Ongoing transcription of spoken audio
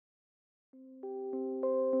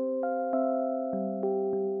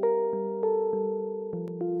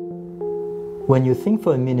When you think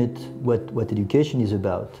for a minute what education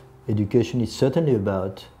is certainly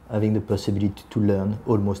about having the possibility to learn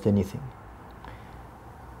almost anything.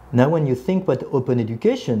 Now when you think what open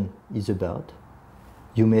education is about,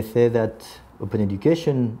 you may say that open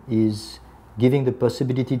education is giving the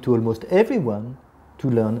possibility to almost everyone to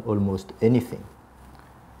learn almost anything.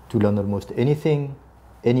 To learn almost anything,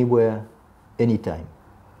 anywhere, anytime.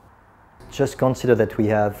 Just consider that we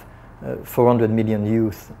have 400 million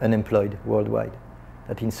youth unemployed worldwide.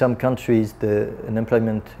 That in some countries the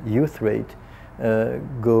unemployment youth rate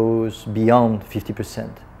goes beyond 50%.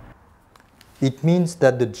 It means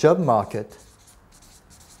that the job market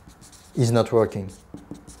is not working.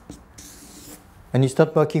 And it's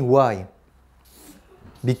not working, why?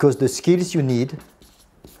 Because the skills you need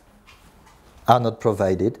are not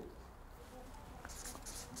provided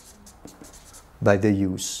by the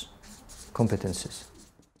youth competences.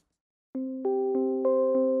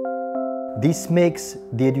 This makes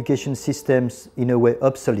the education systems in a way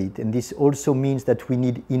obsolete, and this also means that we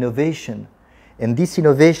need innovation. And this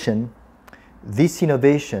innovation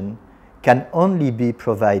can only be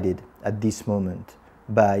provided at this moment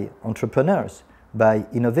by entrepreneurs, by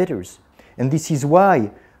innovators. And this is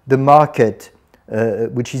why the market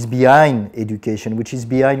which is behind education, which is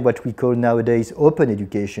behind what we call nowadays open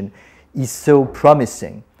education, is so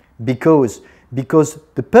promising, because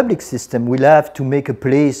the public system will have to make a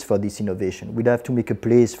place for this innovation, will have to make a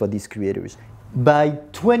place for these creators. By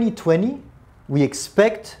 2020, we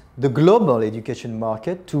expect the global education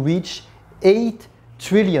market to reach $8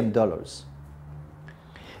 trillion.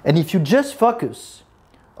 And if you just focus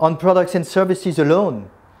on products and services alone,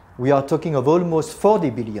 we are talking of almost 40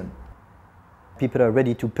 billion. People are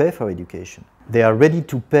ready to pay for education. They are ready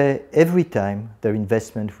to pay every time their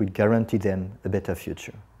investment will guarantee them a better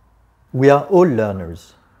future. We are all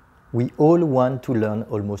learners. We all want to learn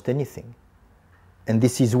almost anything. And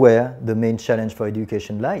this is where the main challenge for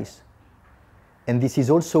education lies. And this is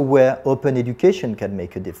also where open education can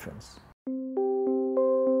make a difference.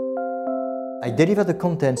 I deliver the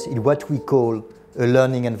contents in what we call a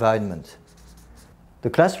learning environment. The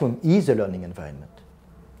classroom is a learning environment.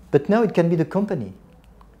 But now it can be the company.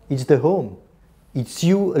 It's the home. It's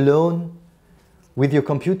you alone with your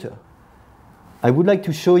computer. I would like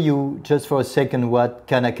to show you just for a second what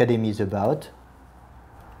Khan Academy is about.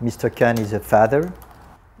 Mr. Khan is a father.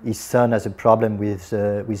 His son has a problem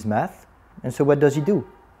with math. And so what does he do?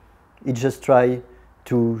 He just tries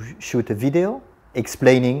to shoot a video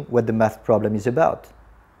explaining what the math problem is about.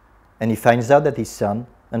 And he finds out that his son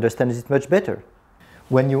understands it much better.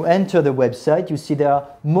 When you enter the website, you see there are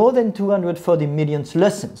more than 240 million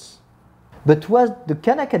lessons. But what the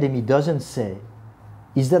Khan Academy doesn't say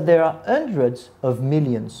is that there are hundreds of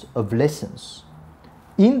millions of lessons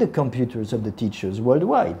in the computers of the teachers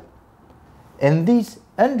worldwide. And these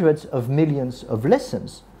hundreds of millions of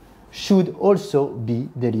lessons should also be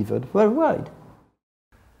delivered worldwide.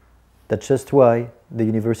 That's just why the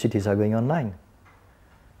universities are going online.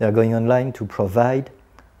 They are going online to provide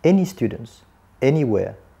any students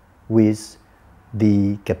anywhere with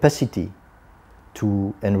the capacity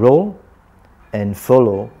to enroll and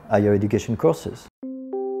follow higher education courses.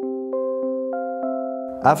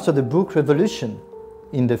 After the book revolution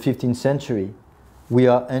in the 15th century, we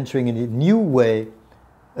are entering in a new way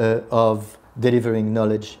of delivering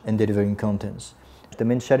knowledge and delivering contents. The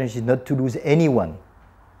main challenge is not to lose anyone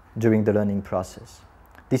during the learning process.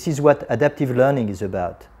 This is what adaptive learning is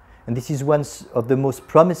about, and this is one of the most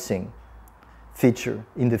promising feature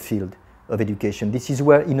in the field of education. This is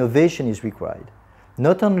where innovation is required,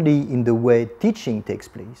 not only in the way teaching takes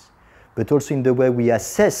place, but also in the way we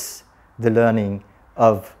assess the learning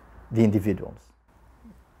of the individuals.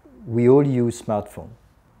 We all use smartphones,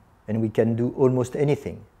 and we can do almost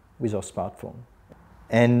anything with our smartphone.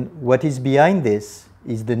 And what is behind this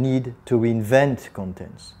is the need to reinvent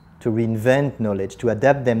contents, to reinvent knowledge, to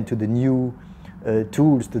adapt them to the new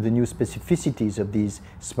tools, to the new specificities of these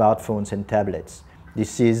smartphones and tablets.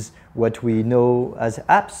 This is what we know as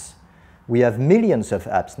apps. We have millions of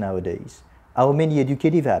apps nowadays. How many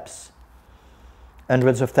educative apps?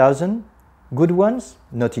 Hundreds of thousands? Good ones?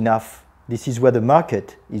 Not enough. This is where the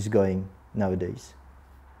market is going nowadays.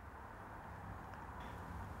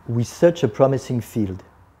 With such a promising field,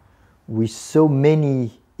 with so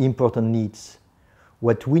many important needs,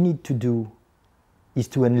 what we need to do is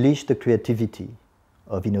to unleash the creativity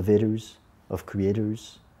of innovators, of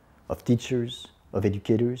creators, of teachers, of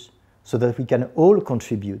educators, so that we can all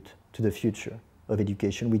contribute to the future of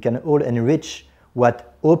education. We can all enrich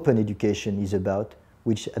what open education is about,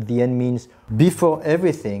 which at the end means, before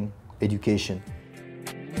everything, education.